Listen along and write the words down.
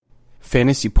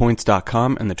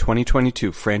FantasyPoints.com and the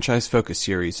 2022 Franchise Focus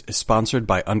Series is sponsored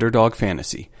by Underdog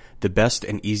Fantasy, the best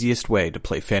and easiest way to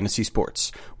play fantasy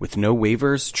sports, with no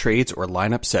waivers, trades, or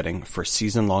lineup setting for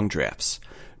season-long drafts.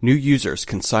 New users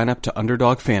can sign up to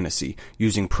Underdog Fantasy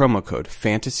using promo code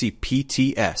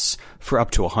FANTASYPTS for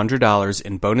up to $100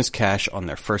 in bonus cash on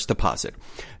their first deposit.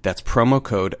 That's promo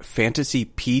code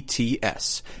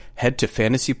FANTASYPTS. Head to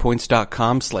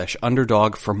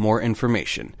fantasypoints.com/underdog for more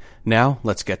information. Now,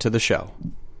 let's get to the show.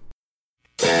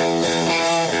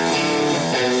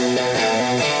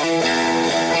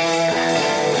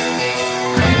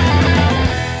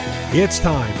 It's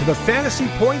time for the Fantasy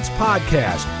Points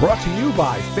Podcast, brought to you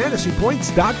by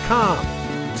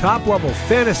fantasypoints.com. Top-level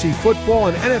fantasy football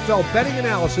and NFL betting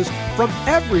analysis from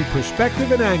every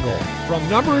perspective and angle, from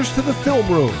numbers to the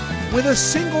film room, with a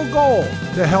single goal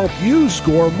to help you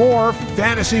score more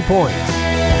fantasy points.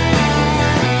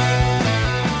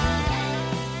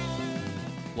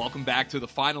 Welcome back to the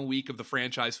final week of the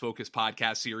Franchise Focus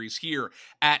podcast series here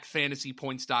at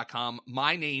fantasypoints.com.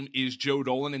 My name is Joe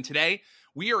Dolan, and today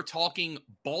we are talking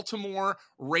Baltimore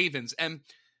Ravens. And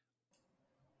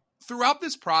throughout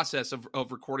this process of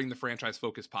recording the Franchise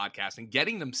Focus podcast and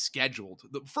getting them scheduled,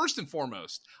 first and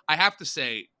foremost, I have to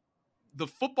say, the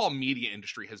football media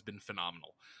industry has been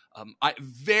phenomenal.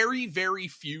 Very, very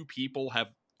few people have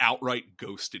outright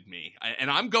ghosted me, and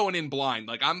I'm going in blind.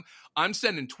 Like I'm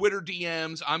sending Twitter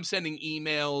DMs, I'm sending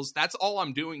emails. That's all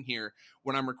I'm doing here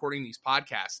when I'm recording these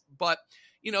podcasts. But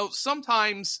you know,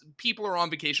 sometimes people are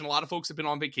on vacation. A lot of folks have been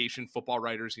on vacation. Football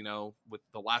writers, you know, with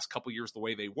the last couple years the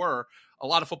way they were, a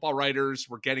lot of football writers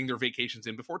were getting their vacations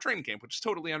in before training camp, which is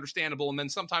totally understandable. And then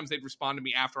sometimes they'd respond to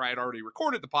me after I had already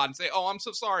recorded the pod and say, "Oh, I'm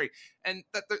so sorry," and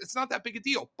it's not that big a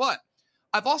deal. But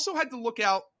I've also had to look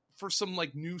out for some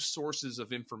like new sources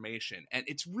of information, and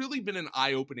it's really been an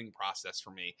eye-opening process for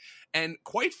me. And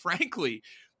quite frankly,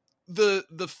 the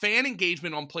fan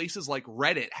engagement on places like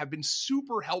Reddit have been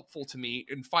super helpful to me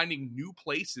in finding new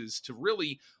places to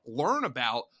really learn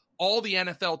about all the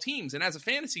NFL teams. And as a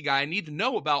fantasy guy, I need to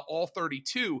know about all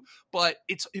 32, but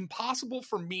it's impossible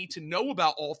for me to know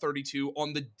about all 32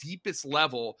 on the deepest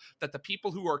level that the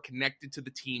people who are connected to the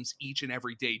teams each and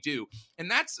every day do. And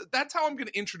that's how I'm going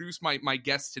to introduce my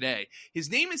guest today.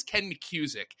 His name is Ken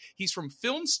McCusick. He's from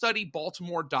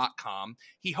FilmStudyBaltimore.com.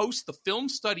 He hosts the Film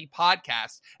Study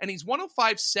podcast, and he's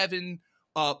 1057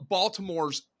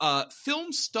 Baltimore's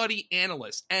film study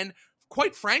analyst. And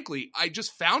quite frankly, I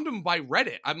just found him by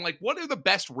Reddit. I'm like, what are the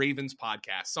best Ravens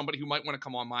podcasts? Somebody who might want to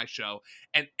come on my show.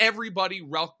 And everybody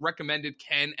recommended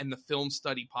Ken and the Film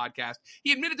Study podcast.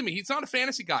 He admitted to me he's not a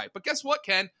fantasy guy. But guess what,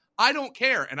 Ken? I don't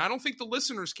care. And I don't think the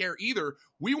listeners care either.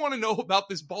 We want to know about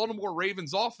this Baltimore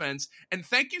Ravens offense. And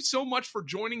thank you so much for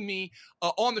joining me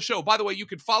on the show. By the way, you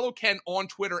can follow Ken on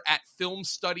Twitter at Film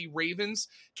Study Ravens.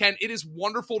 Ken, it is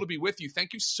wonderful to be with you.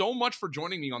 Thank you so much for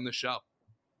joining me on this show.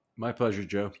 My pleasure,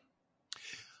 Joe.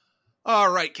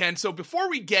 All right, Ken. So before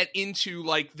we get into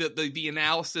like the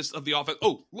analysis of the offense,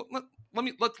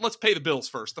 let's pay the bills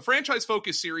first. The Franchise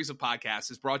Focus series of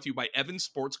podcasts is brought to you by Evans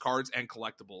Sports Cards and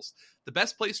Collectibles, the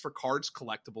best place for cards,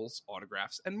 collectibles,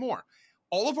 autographs, and more.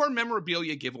 All of our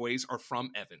memorabilia giveaways are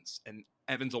from Evans, and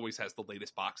Evans always has the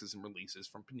latest boxes and releases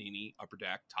from Panini, Upper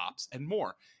Deck, Topps, and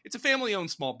more. It's a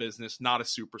family-owned small business, not a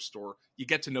superstore. You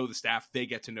get to know the staff, they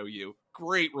get to know you.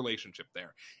 Great relationship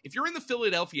there. If you're in the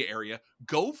Philadelphia area,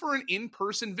 go for an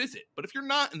in-person visit. But if you're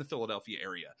not in the Philadelphia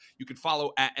area, you can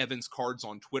follow at Evans Cards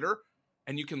on Twitter,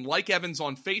 and you can like Evans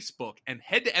on Facebook, and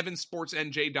head to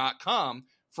evansportsnj.com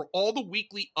for all the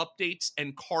weekly updates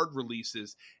and card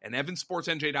releases. And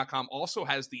evansportsnj.com also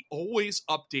has the always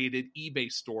updated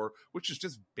eBay store, which is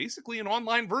just basically an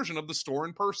online version of the store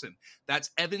in person.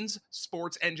 That's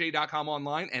evansportsnj.com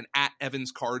online and at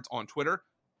Evans Cards on Twitter.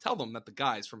 Tell them that the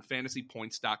guys from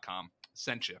fantasypoints.com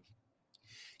sent you.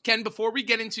 Ken, before we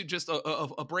get into just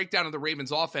a breakdown of the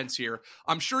Ravens offense here,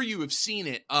 I'm sure you have seen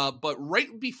it, but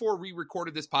right before we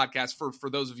recorded this podcast, for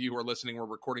those of you who are listening, we're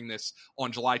recording this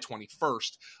on July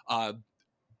 21st.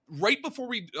 Right before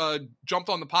we jumped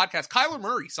on the podcast, Kyler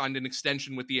Murray signed an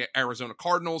extension with the Arizona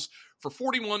Cardinals for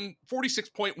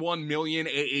 $46.1 million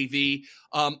AAV.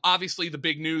 Obviously, the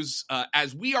big news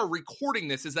as we are recording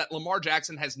this is that Lamar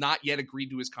Jackson has not yet agreed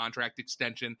to his contract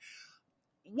extension.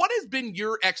 What has been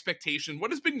your expectation?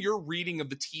 What has been your reading of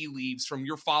the tea leaves from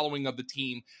your following of the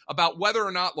team about whether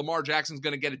or not Lamar Jackson's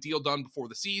going to get a deal done before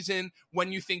the season,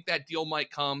 when you think that deal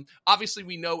might come? Obviously,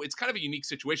 we know it's kind of a unique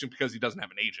situation because he doesn't have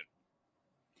an agent.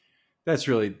 That's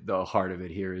really the heart of it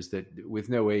here, is that with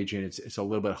no agent, it's a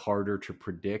little bit harder to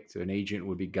predict. An agent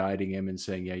would be guiding him and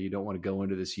saying, yeah, you don't want to go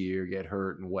into this year, get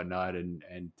hurt and whatnot, and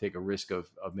take a risk of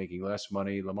making less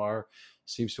money. Lamar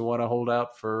seems to want to hold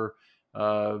out for,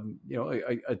 a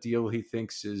deal he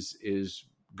thinks is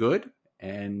good.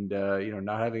 And,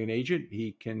 not having an agent,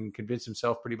 he can convince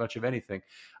himself pretty much of anything.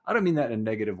 I don't mean that in a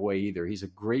negative way either. He's a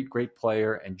great, great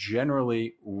player and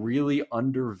generally really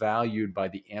undervalued by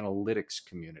the analytics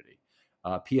community.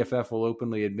 PFF will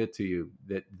openly admit to you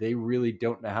that they really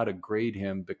don't know how to grade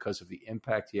him because of the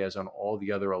impact he has on all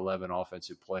the other 11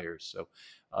 offensive players. So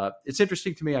it's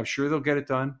interesting to me. I'm sure they'll get it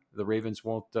done. The Ravens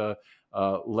won't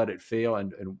let it fail.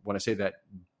 And when I say that,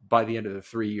 by the end of the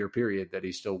 3-year period, that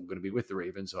he's still going to be with the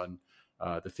Ravens on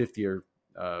the 5th-year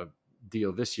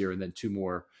deal this year, and then 2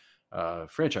 more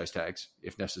franchise tags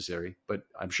if necessary. But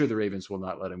I'm sure the Ravens will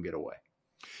not let him get away.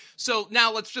 So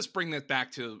now let's just bring that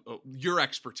back to your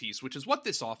expertise, which is what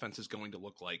this offense is going to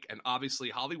look like. And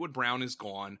obviously Hollywood Brown is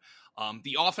gone.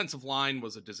 The offensive line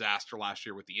was a disaster last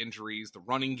year with the injuries. The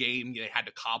running game, they had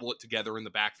to cobble it together in the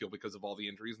backfield because of all the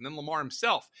injuries. And then Lamar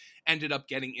himself ended up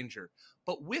getting injured.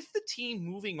 But with the team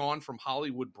moving on from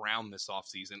Hollywood Brown this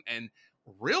offseason and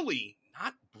really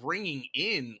not bringing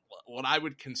in what I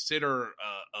would consider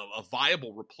a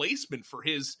viable replacement for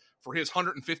his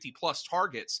 150 plus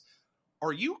targets,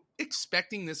 are you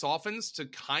expecting this offense to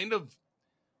kind of,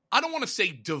 I don't want to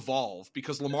say devolve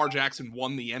because Lamar Jackson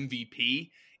won the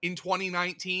MVP in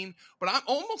 2019, but I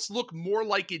almost look more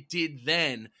like it did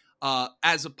then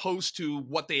as opposed to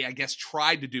what they, I guess,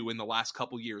 tried to do in the last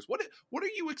couple years. What are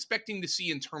you expecting to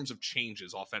see in terms of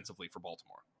changes offensively for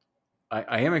Baltimore?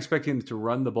 I am expecting them to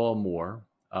run the ball more.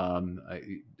 I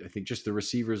think just the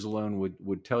receivers alone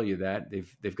would tell you that.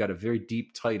 They've got a very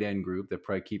deep tight end group that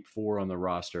probably keep 4 on the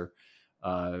roster.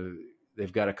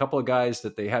 They've got a couple of guys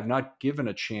that they have not given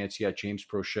a chance yet. James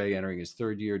Prochet entering his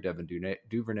 3rd year, Devin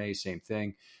Duvernay, same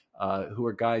thing, who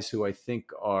are guys who I think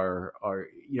are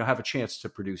have a chance to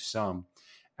produce some.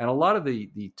 And a lot of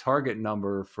the target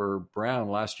number for Brown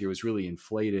last year was really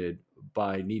inflated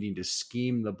by needing to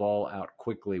scheme the ball out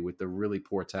quickly with the really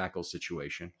poor tackle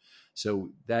situation. So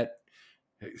that,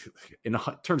 in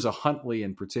terms of Huntley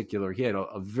in particular, he had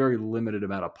a very limited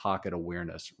amount of pocket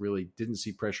awareness, really didn't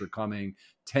see pressure coming,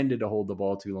 tended to hold the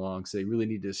ball too long. So they really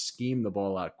need to scheme the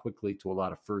ball out quickly to a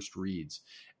lot of first reads.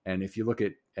 And if you look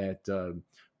at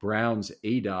Brown's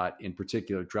ADOT in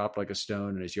particular, dropped like a stone,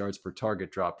 and his yards per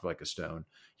target dropped like a stone.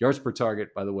 Yards per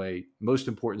target, by the way, most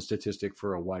important statistic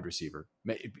for a wide receiver.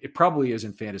 It probably is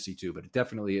in fantasy too, but it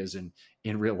definitely is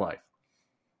in real life.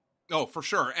 Oh, for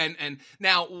sure. And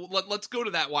now let's go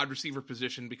to that wide receiver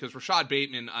position, because Rashad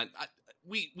Bateman,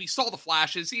 we saw the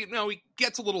flashes. He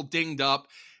gets a little dinged up.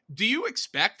 Do you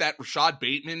expect that Rashad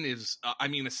Bateman is,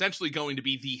 essentially going to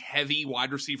be the heavy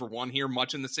wide receiver 1 here,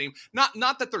 much in the same, not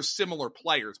that they're similar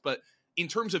players, but in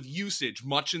terms of usage,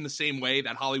 much in the same way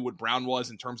that Hollywood Brown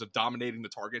was in terms of dominating the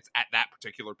targets at that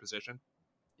particular position?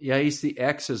 Yeah, he's the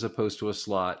X as opposed to a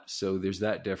slot, so there's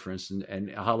that difference. And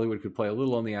Hollywood could play a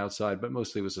little on the outside, but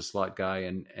mostly was a slot guy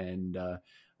and a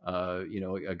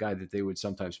guy that they would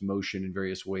sometimes motion in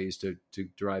various ways to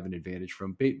derive an advantage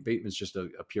from. Bateman's just a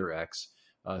pure X.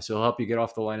 So he'll help you get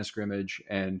off the line of scrimmage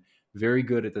and very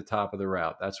good at the top of the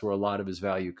route. That's where a lot of his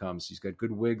value comes. He's got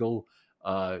good wiggle,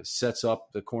 sets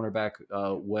up the cornerback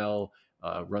well,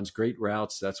 runs great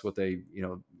routes. That's what they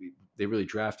really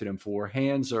drafted him for.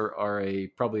 Hands are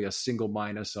probably a single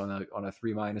minus on a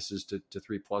 3 minuses to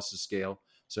 3 pluses scale.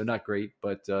 So not great,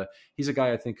 but he's a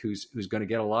guy I think who's going to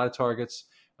get a lot of targets.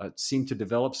 Seemed to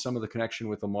develop some of the connection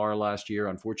with Lamar last year.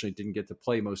 Unfortunately, didn't get to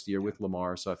play most of the year with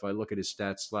Lamar. So if I look at his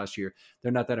stats last year,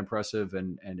 they're not that impressive.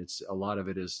 And it's a lot of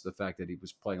it is the fact that he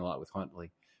was playing a lot with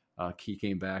Huntley. He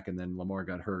came back, and then Lamar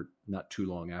got hurt not too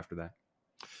long after that.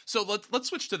 So let's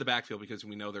switch to the backfield, because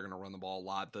we know they're going to run the ball a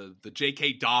lot. The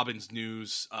J.K. Dobbins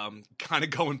news kind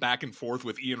of going back and forth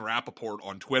with Ian Rappaport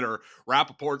on Twitter.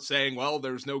 Rappaport saying, well,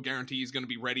 there's no guarantee he's going to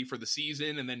be ready for the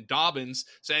season. And then Dobbins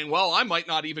saying, well, I might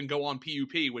not even go on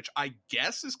PUP, which I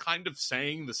guess is kind of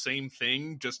saying the same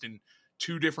thing, just in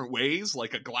 2 different ways,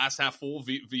 like a glass half full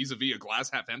vis-a-vis a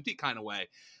glass half empty kind of way.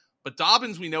 But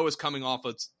Dobbins, we know, is coming off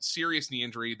a serious knee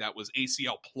injury that was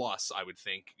ACL plus, I would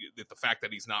think. That the fact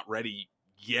that he's not ready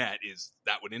yet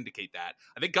that would indicate that.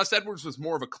 I think Gus Edwards was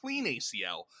more of a clean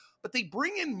ACL, but they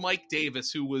bring in Mike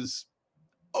Davis, who was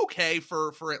okay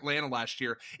for Atlanta last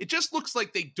year. It just looks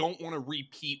like they don't want to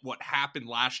repeat what happened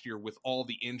last year with all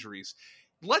the injuries.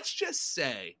 Let's just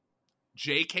say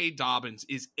J.K. Dobbins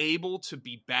is able to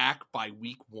be back by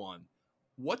week 1.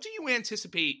 What do you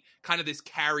anticipate kind of this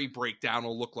carry breakdown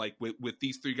will look like with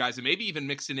these three guys, and maybe even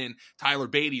mixing in Tyler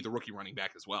Beatty, the rookie running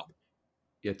back, as well?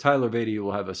 Yeah, Tyler Beatty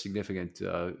will have a significant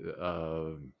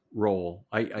role.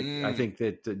 I think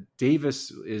that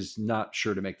Davis is not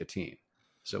sure to make the team,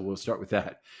 so we'll start with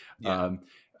that. Yeah.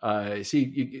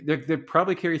 They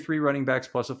probably carry three running backs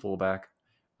plus a fullback.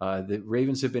 The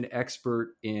Ravens have been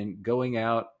expert in going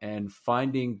out and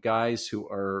finding guys who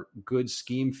are good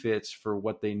scheme fits for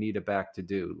what they need a back to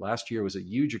do. Last year was a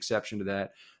huge exception to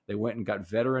that. They went and got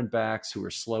veteran backs who were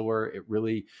slower. It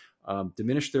really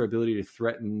diminished their ability to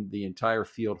threaten the entire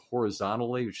field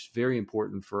horizontally, which is very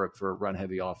important for a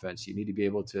run-heavy offense. You need to be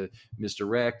able to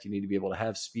misdirect. You need to be able to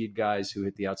have speed guys who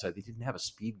hit the outside. They didn't have a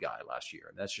speed guy last year,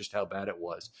 and that's just how bad it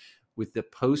was. With the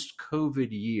post-COVID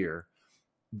year,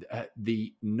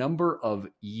 the number of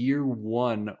year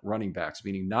one running backs,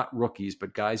 meaning not rookies,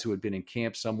 but guys who had been in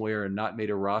camp somewhere and not made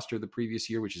a roster the previous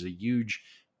year, which is a huge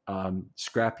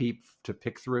scrap heap to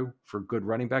pick through for good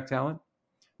running back talent.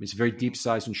 It's a very deep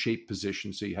size and shape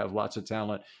position, so you have lots of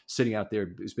talent sitting out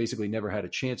there who's basically never had a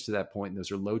chance to that point. And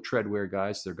those are low tread wear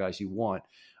guys. They're guys you want.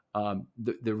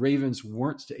 The Ravens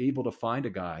weren't able to find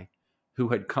a guy who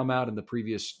had come out in the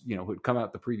previous, who had come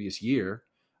out the previous year,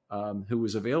 who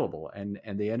was available, and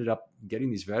they ended up getting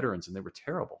these veterans, and they were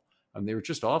terrible. They were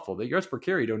just awful. The yards per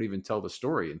carry don't even tell the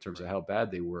story in terms of how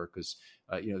bad they were, because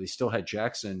they still had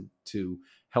Jackson to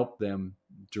help them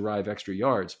derive extra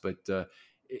yards. But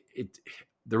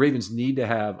the Ravens need to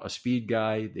have a speed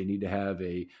guy. They need to have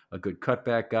a good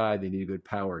cutback guy. They need a good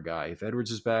power guy. If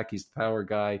Edwards is back, he's the power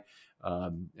guy.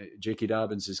 J.K.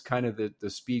 Dobbins is kind of the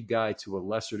speed guy to a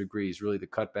lesser degree. He's really the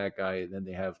cutback guy. And then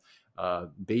they have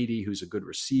Beatty, who's a good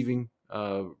receiving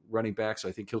running back. So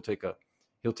I think he'll take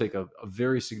a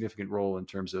very significant role in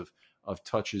terms of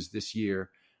touches this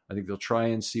year. I think they'll try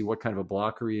and see what kind of a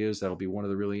blocker he is. That'll be one of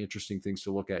the really interesting things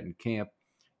to look at in camp.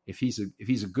 If he's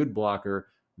a good blocker,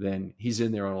 then he's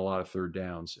in there on a lot of third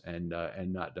downs and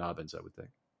not Dobbins, I would think.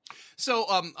 So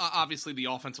obviously the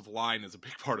offensive line is a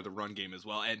big part of the run game as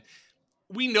well. And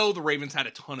we know the Ravens had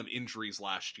a ton of injuries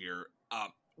last year.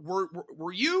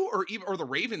 Were you or the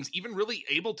Ravens even really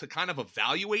able to kind of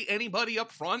evaluate anybody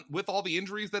up front with all the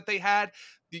injuries that they had?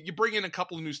 You bring in a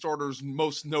couple of new starters,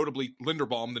 most notably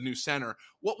Linderbaum, the new center.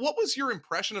 What was your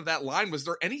impression of that line? Was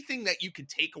there anything that you could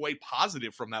take away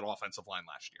positive from that offensive line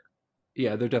last year?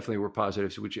 Yeah, there definitely were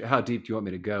positives. How deep do you want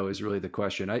me to go is really the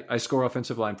question. I score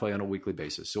offensive line play on a weekly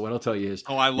basis. So what I'll tell you is,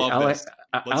 I love this.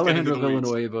 Alejandro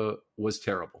Villanueva was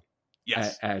terrible.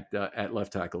 Yes. At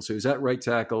left tackle. So he was at right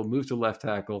tackle, moved to left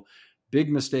tackle. Big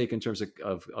mistake in terms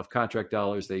of contract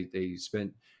dollars. They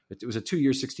spent, it was a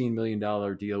 2-year, $16 million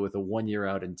deal with a 1 year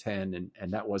out in 10.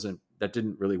 And that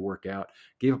didn't really work out.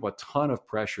 Gave up a ton of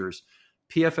pressures.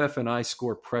 PFF and I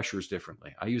score pressures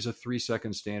differently. I use a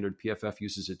 3-second standard. PFF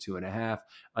uses a 2.5.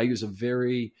 I use a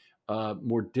very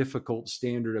more difficult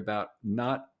standard about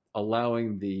not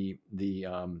allowing the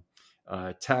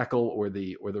tackle or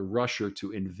the rusher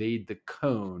to invade the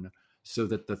cone, so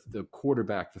that the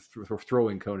quarterback, the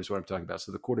throwing cone is what I'm talking about.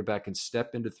 So the quarterback can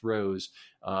step into throws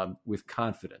with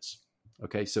confidence.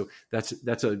 Okay, so that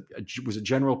was a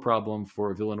general problem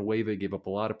for Villanueva. Gave up a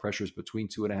lot of pressures between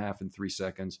 2.5 and 3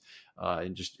 seconds,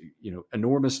 and just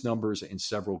enormous numbers in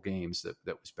several games.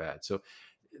 That was bad. So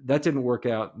that didn't work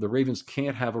out. The Ravens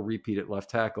can't have a repeat at left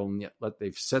tackle, and yet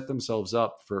they've set themselves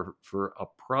up for a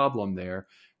problem there,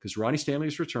 because Ronnie Stanley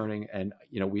is returning, and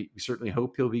we certainly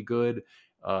hope he'll be good.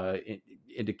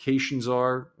 Indications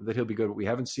are that he'll be good, but we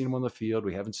haven't seen him on the field.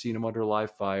 We haven't seen him under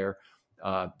live fire.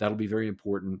 That'll be very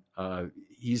important.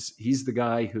 He's the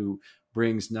guy who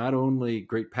brings not only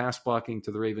great pass blocking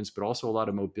to the Ravens, but also a lot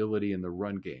of mobility in the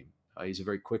run game. He's a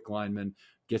very quick lineman,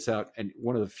 gets out, and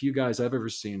one of the few guys I've ever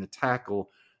seen, a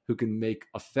tackle, who can make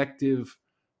effective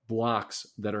blocks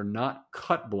that are not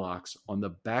cut blocks on the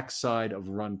backside of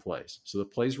run plays. So the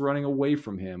play's running away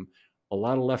from him. A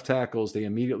lot of left tackles, they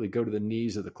immediately go to the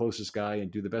knees of the closest guy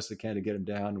and do the best they can to get him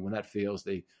down. And when that fails,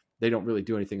 they don't really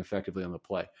do anything effectively on the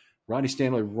play. Ronnie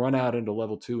Stanley run out into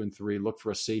level 2 and 3, look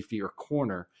for a safety or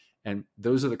corner. And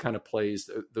those are the kind of plays,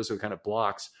 those are the kind of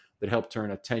blocks that help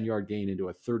turn a 10-yard gain into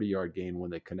a 30-yard gain when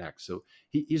they connect. So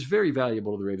he's very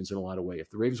valuable to the Ravens in a lot of ways.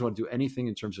 If the Ravens want to do anything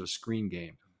in terms of a screen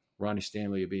game, Ronnie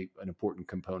Stanley would be an important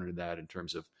component of that in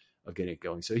terms of getting it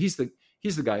going. So he's the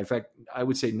guy. In fact, I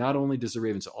would say not only does the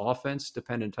Ravens offense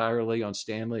depend entirely on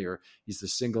Stanley, or he's the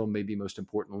single maybe most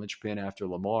important linchpin after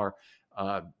Lamar,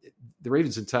 the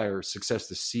Ravens' entire success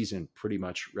this season pretty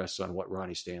much rests on what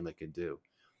Ronnie Stanley can do.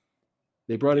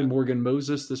 They brought in Morgan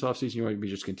Moses this offseason. You want me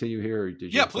to just continue here? Or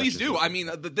did you please do. I mean,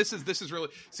 this is really,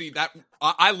 see that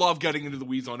I love getting into the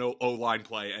weeds on O-line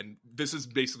play, and this is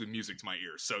basically music to my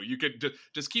ears. So you could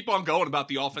just keep on going about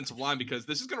the offensive line, because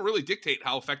this is going to really dictate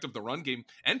how effective the run game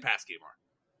and pass game are.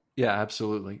 Yeah,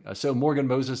 absolutely. So Morgan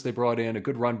Moses, they brought in a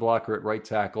good run blocker at right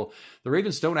tackle. The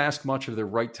Ravens don't ask much of their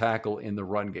right tackle in the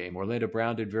run game. Orlando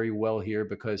Brown did very well here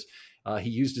because he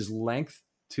used his length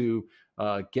to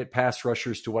get pass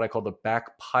rushers to what I call the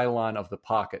back pylon of the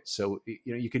pocket. So,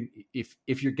 you can,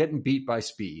 if you're getting beat by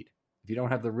speed, if you don't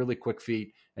have the really quick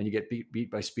feet and you get beat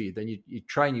by speed, then you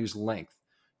try and use length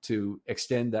to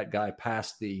extend that guy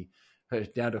past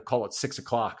down to call it 6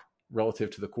 o'clock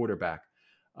relative to the quarterback.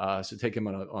 So take him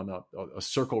on a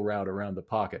circle route around the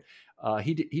pocket.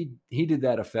 He did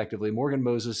that effectively. Morgan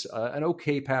Moses, an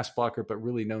okay pass blocker, but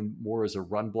really known more as a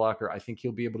run blocker. I think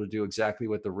he'll be able to do exactly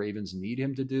what the Ravens need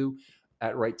him to do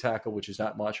at right tackle, which is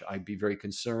not much. I'd be very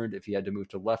concerned if he had to move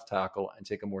to left tackle and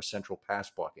take a more central pass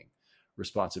blocking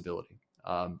responsibility.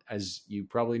 As you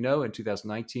probably know, in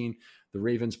 2019, the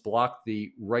Ravens blocked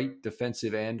the right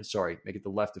defensive end. Sorry, make it the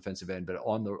left defensive end, but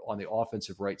on the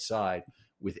offensive right side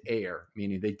with air,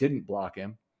 meaning they didn't block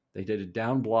him. They did a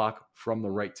down block from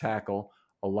the right tackle,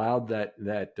 allowed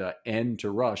that end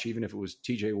to rush, even if it was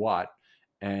TJ Watt.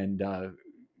 And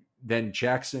then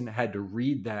Jackson had to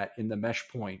read that in the mesh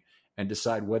point and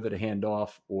decide whether to hand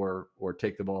off or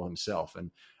take the ball himself. And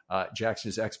Jackson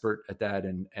is expert at that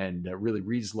and really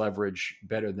reads leverage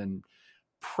better than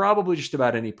probably just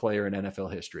about any player in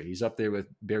NFL history. He's up there with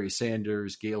Barry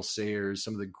Sanders, Gale Sayers,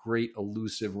 some of the great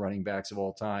elusive running backs of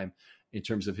all time in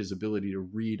terms of his ability to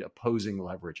read opposing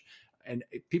leverage. And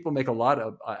people make a lot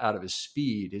out of his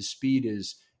speed. His speed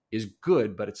is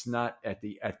good, but it's not at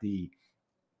the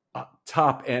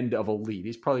top end of elite.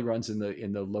 He's probably runs in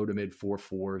the low to mid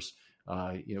 4.4s.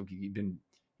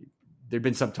 There'd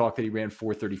been some talk that he ran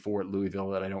 4.34 at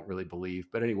Louisville that I don't really believe.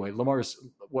 But anyway,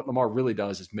 what Lamar really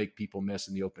does is make people miss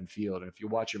in the open field. And if you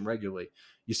watch him regularly,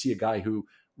 you see a guy who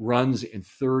runs in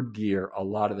third gear a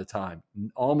lot of the time,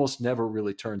 almost never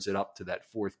really turns it up to that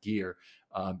fourth gear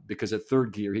because at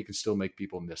third gear, he can still make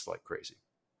people miss like crazy.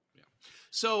 Yeah.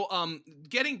 So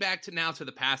getting back to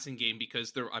the passing game,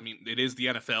 because it is the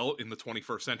NFL in the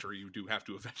 21st century. You do have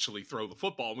to eventually throw the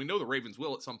football. And we know the Ravens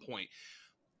will at some point.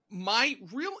 My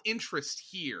real interest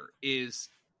here is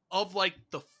of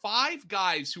the 5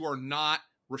 guys who are not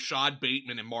Rashad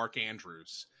Bateman and Mark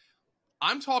Andrews.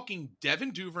 I'm talking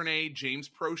Devin Duvernay, James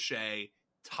Prochet,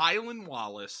 Tylan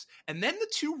Wallace, and then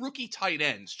the 2 rookie tight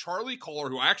ends, Charlie Kolar,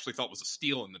 who I actually thought was a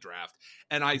steal in the draft,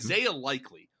 and Isaiah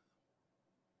Likely.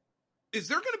 Is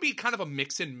there going to be kind of a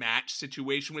mix and match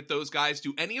situation with those guys?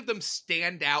 Do any of them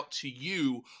stand out to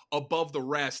you above the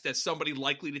rest as somebody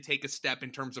likely to take a step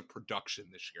in terms of production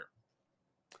this year?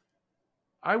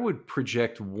 I would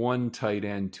project one tight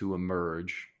end to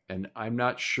emerge, and I'm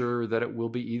not sure that it will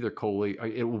be either Coley.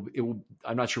 It will.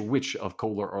 I'm not sure which of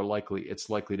Kolar or Likely it's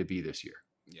likely to be this year.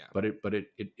 Yeah, but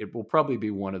it will probably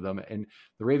be one of them. And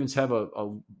the Ravens have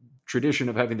a tradition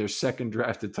of having their second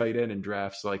drafted tight end in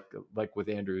drafts, like with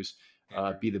Andrews.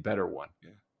 Be the better one,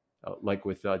 like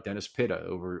with Dennis Pitta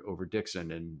over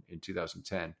Dixon in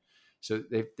 2010. So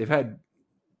they've had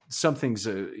some things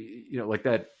like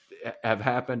that have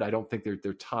happened. I don't think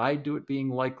they're tied to it being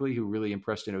Likely, who really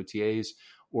impressed in OTAs,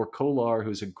 or Kolar,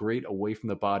 who's a great away from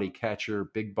the body catcher,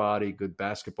 big body, good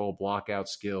basketball blockout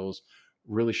skills.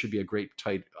 Really should be a great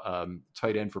tight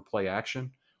end for play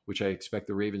action, which I expect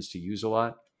the Ravens to use a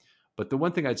lot. But the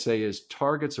one thing I'd say is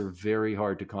targets are very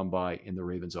hard to come by in the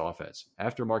Ravens offense.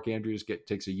 After Mark Andrews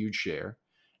takes a huge share,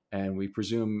 and we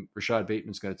presume Rashad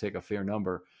Bateman's going to take a fair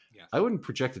number, yes, I wouldn't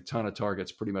project a ton of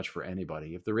targets pretty much for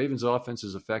anybody. If the Ravens offense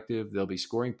is effective, they'll be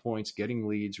scoring points, getting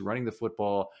leads, running the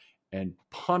football, and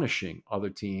punishing other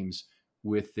teams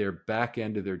with their back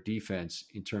end of their defense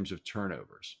in terms of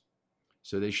turnovers.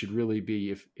 So they should really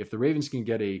be, if the Ravens can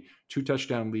get a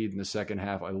 2-touchdown lead in the second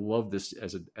half, I love this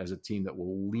as a team that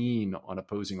will lean on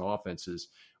opposing offenses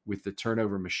with the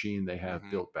turnover machine they have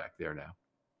built back there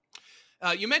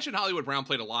now. You mentioned Hollywood Brown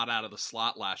played a lot out of the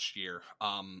slot last year.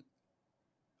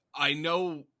 I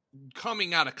know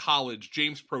coming out of college,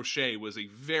 James Prochet was a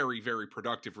very, very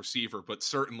productive receiver, but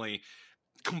certainly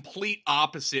complete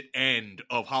opposite end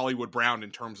of Hollywood Brown in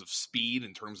terms of speed,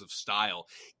 in terms of style.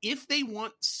 If they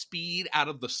want speed out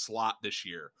of the slot this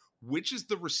year, which is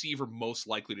the receiver most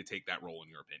likely to take that role in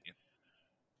your opinion?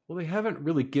 Well, they haven't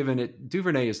really given it.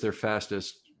 Duvernay is their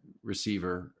fastest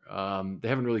receiver. They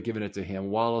haven't really given it to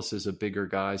him. Wallace is a bigger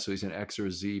guy, so he's an X or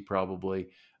a Z probably.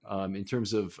 In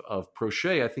terms of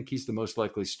Prochet, I think he's the most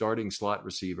likely starting slot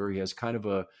receiver. He has kind of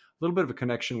a little bit of a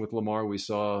connection with Lamar. We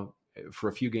saw for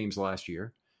a few games last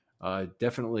year.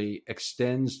 Definitely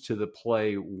extends to the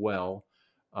play well.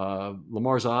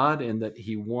 Lamar's odd in that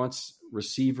he wants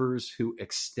receivers who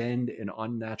extend in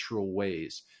unnatural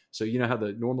ways. So you know how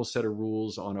the normal set of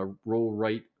rules on a roll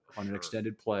right on an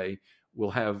extended play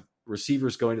will have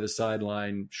receivers going to the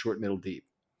sideline, short, middle, deep.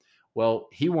 Well,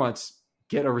 he wants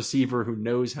get a receiver who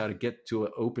knows how to get to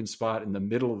an open spot in the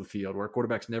middle of the field where a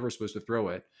quarterback's never supposed to throw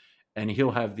it, and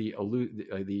he'll have the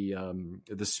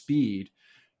speed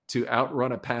to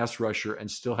outrun a pass rusher and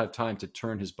still have time to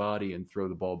turn his body and throw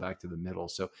the ball back to the middle.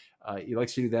 So he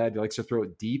likes to do that. He likes to throw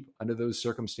it deep under those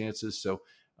circumstances. So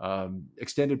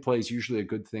extended play is usually a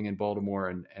good thing in Baltimore,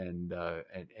 and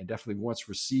definitely wants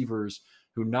receivers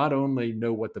who not only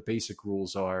know what the basic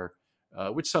rules are,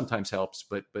 which sometimes helps,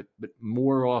 but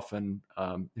more often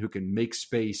who can make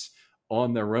space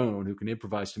on their own, who can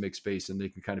improvise to make space, and they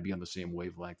can kind of be on the same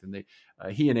wavelength. And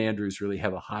he and Andrews really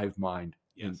have a hive mind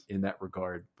in that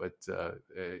regard. But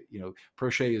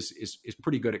Prochet is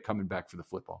pretty good at coming back for the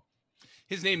football.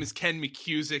 His name is Ken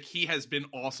McCusick. He has been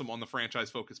awesome on the Franchise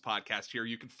Focus podcast here.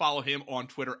 You can follow him on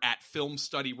Twitter at Film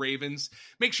Study Ravens.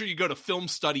 Make sure you go to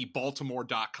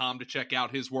filmstudybaltimore.com to check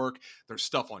out his work. There's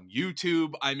stuff on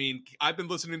YouTube. I mean, I've been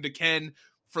listening to Ken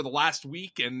for the last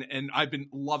week, and I've been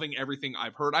loving everything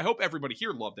I've heard. I hope everybody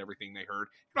here loved everything they heard.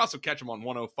 You can also catch him on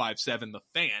 105.7 The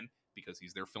Fan, because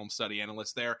he's their film study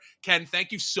analyst there. Ken,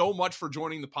 thank you so much for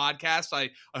joining the podcast. I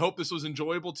hope this was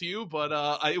enjoyable to you, but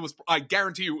I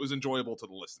guarantee you it was enjoyable to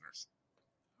the listeners.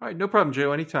 All right, no problem,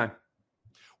 Joe. Anytime.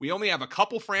 We only have a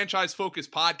couple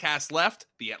franchise-focused podcasts left,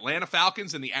 the Atlanta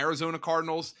Falcons and the Arizona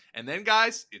Cardinals. And then,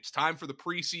 guys, it's time for the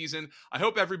preseason. I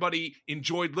hope everybody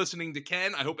enjoyed listening to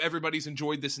Ken. I hope everybody's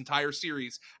enjoyed this entire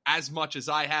series as much as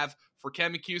I have. For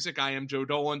Ken McCusick, I am Joe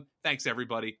Dolan. Thanks,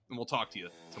 everybody, and we'll talk to you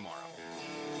tomorrow.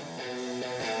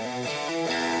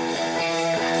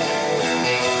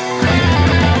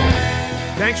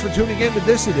 Thanks for tuning in to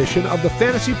this edition of the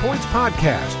Fantasy Points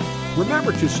Podcast.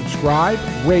 Remember to subscribe,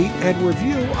 rate, and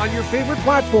review on your favorite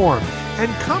platform.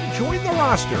 And come join the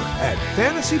roster at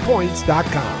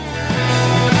fantasypoints.com.